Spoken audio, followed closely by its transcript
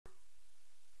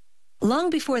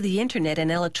Long before the internet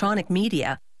and electronic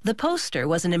media, the poster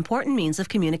was an important means of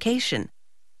communication.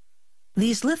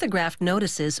 These lithographed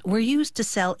notices were used to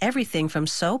sell everything from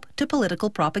soap to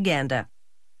political propaganda.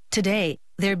 Today,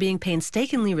 they're being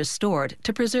painstakingly restored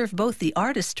to preserve both the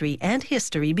artistry and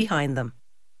history behind them.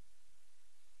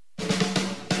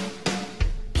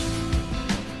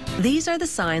 These are the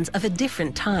signs of a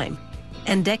different time,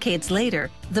 and decades later,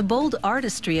 the bold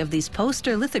artistry of these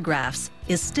poster lithographs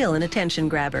is still an attention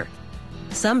grabber.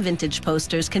 Some vintage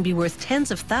posters can be worth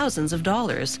tens of thousands of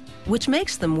dollars, which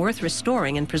makes them worth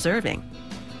restoring and preserving.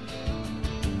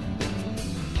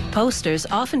 Posters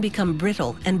often become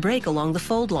brittle and break along the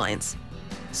fold lines.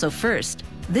 So first,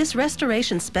 this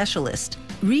restoration specialist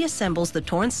reassembles the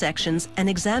torn sections and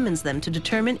examines them to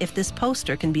determine if this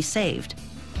poster can be saved.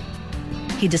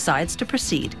 He decides to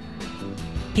proceed.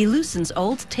 He loosens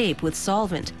old tape with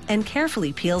solvent and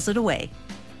carefully peels it away.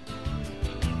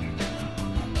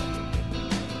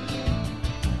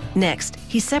 Next,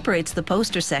 he separates the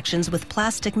poster sections with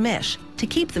plastic mesh to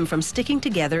keep them from sticking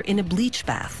together in a bleach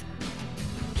bath.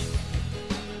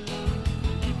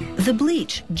 The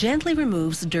bleach gently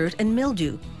removes dirt and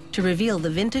mildew to reveal the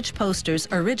vintage poster's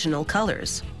original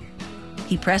colors.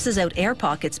 He presses out air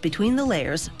pockets between the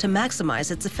layers to maximize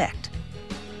its effect.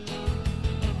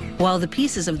 While the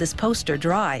pieces of this poster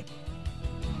dry,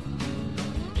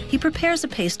 he prepares a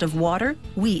paste of water,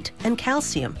 wheat, and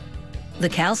calcium. The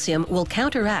calcium will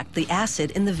counteract the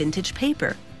acid in the vintage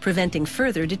paper, preventing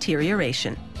further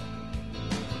deterioration.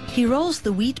 He rolls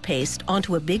the wheat paste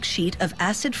onto a big sheet of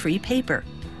acid-free paper,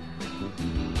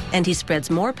 and he spreads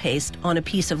more paste on a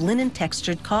piece of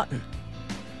linen-textured cotton.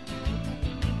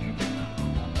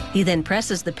 He then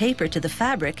presses the paper to the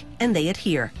fabric, and they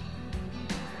adhere.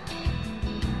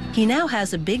 He now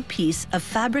has a big piece of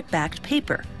fabric-backed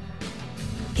paper.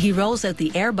 He rolls out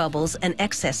the air bubbles and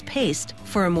excess paste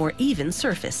for a more even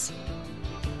surface.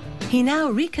 He now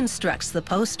reconstructs the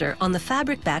poster on the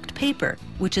fabric-backed paper,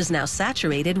 which is now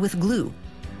saturated with glue.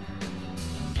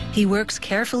 He works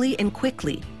carefully and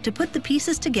quickly to put the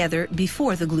pieces together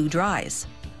before the glue dries.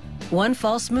 One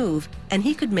false move, and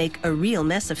he could make a real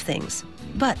mess of things.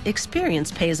 But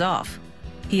experience pays off.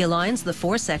 He aligns the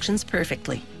four sections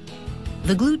perfectly.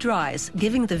 The glue dries,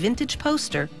 giving the vintage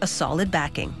poster a solid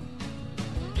backing.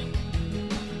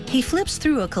 He flips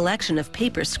through a collection of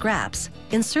paper scraps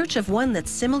in search of one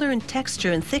that's similar in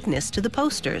texture and thickness to the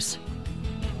posters.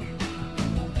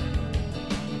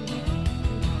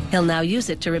 He'll now use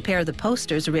it to repair the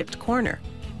poster's ripped corner.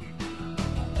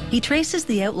 He traces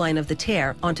the outline of the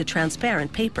tear onto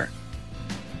transparent paper.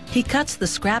 He cuts the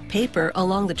scrap paper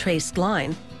along the traced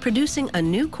line, producing a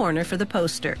new corner for the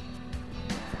poster,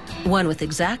 one with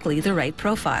exactly the right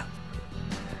profile.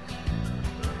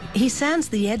 He sands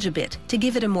the edge a bit to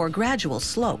give it a more gradual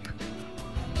slope.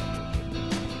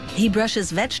 He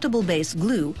brushes vegetable-based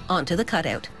glue onto the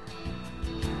cutout.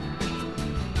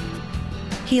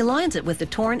 He aligns it with the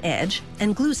torn edge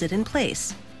and glues it in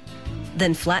place,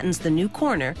 then flattens the new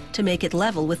corner to make it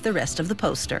level with the rest of the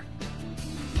poster.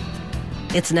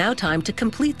 It's now time to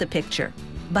complete the picture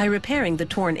by repairing the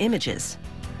torn images.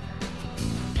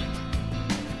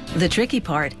 The tricky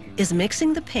part is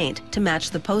mixing the paint to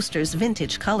match the poster's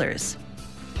vintage colors.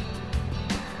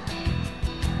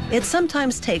 It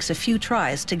sometimes takes a few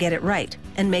tries to get it right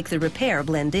and make the repair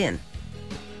blend in.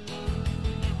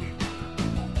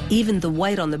 Even the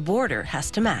white on the border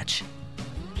has to match.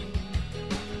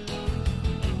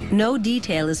 No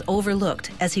detail is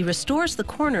overlooked as he restores the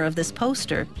corner of this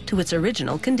poster to its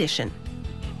original condition.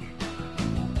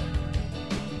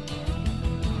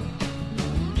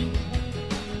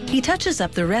 He touches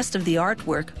up the rest of the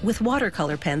artwork with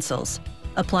watercolor pencils,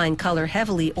 applying color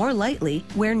heavily or lightly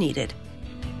where needed.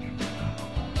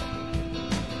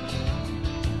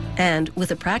 And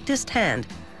with a practiced hand,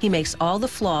 he makes all the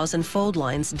flaws and fold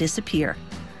lines disappear.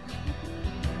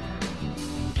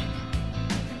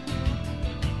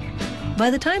 By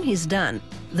the time he's done,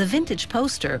 the vintage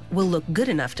poster will look good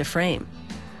enough to frame.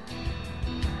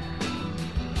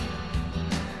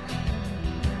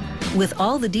 With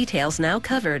all the details now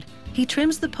covered, he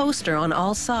trims the poster on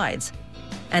all sides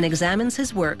and examines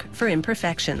his work for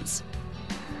imperfections.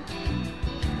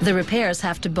 The repairs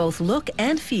have to both look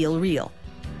and feel real.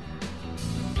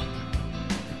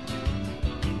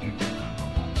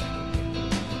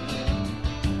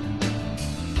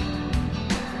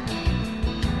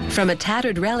 From a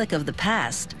tattered relic of the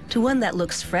past to one that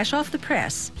looks fresh off the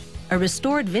press, a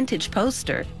restored vintage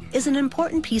poster is an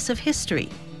important piece of history,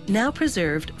 now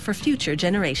preserved for future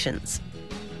generations.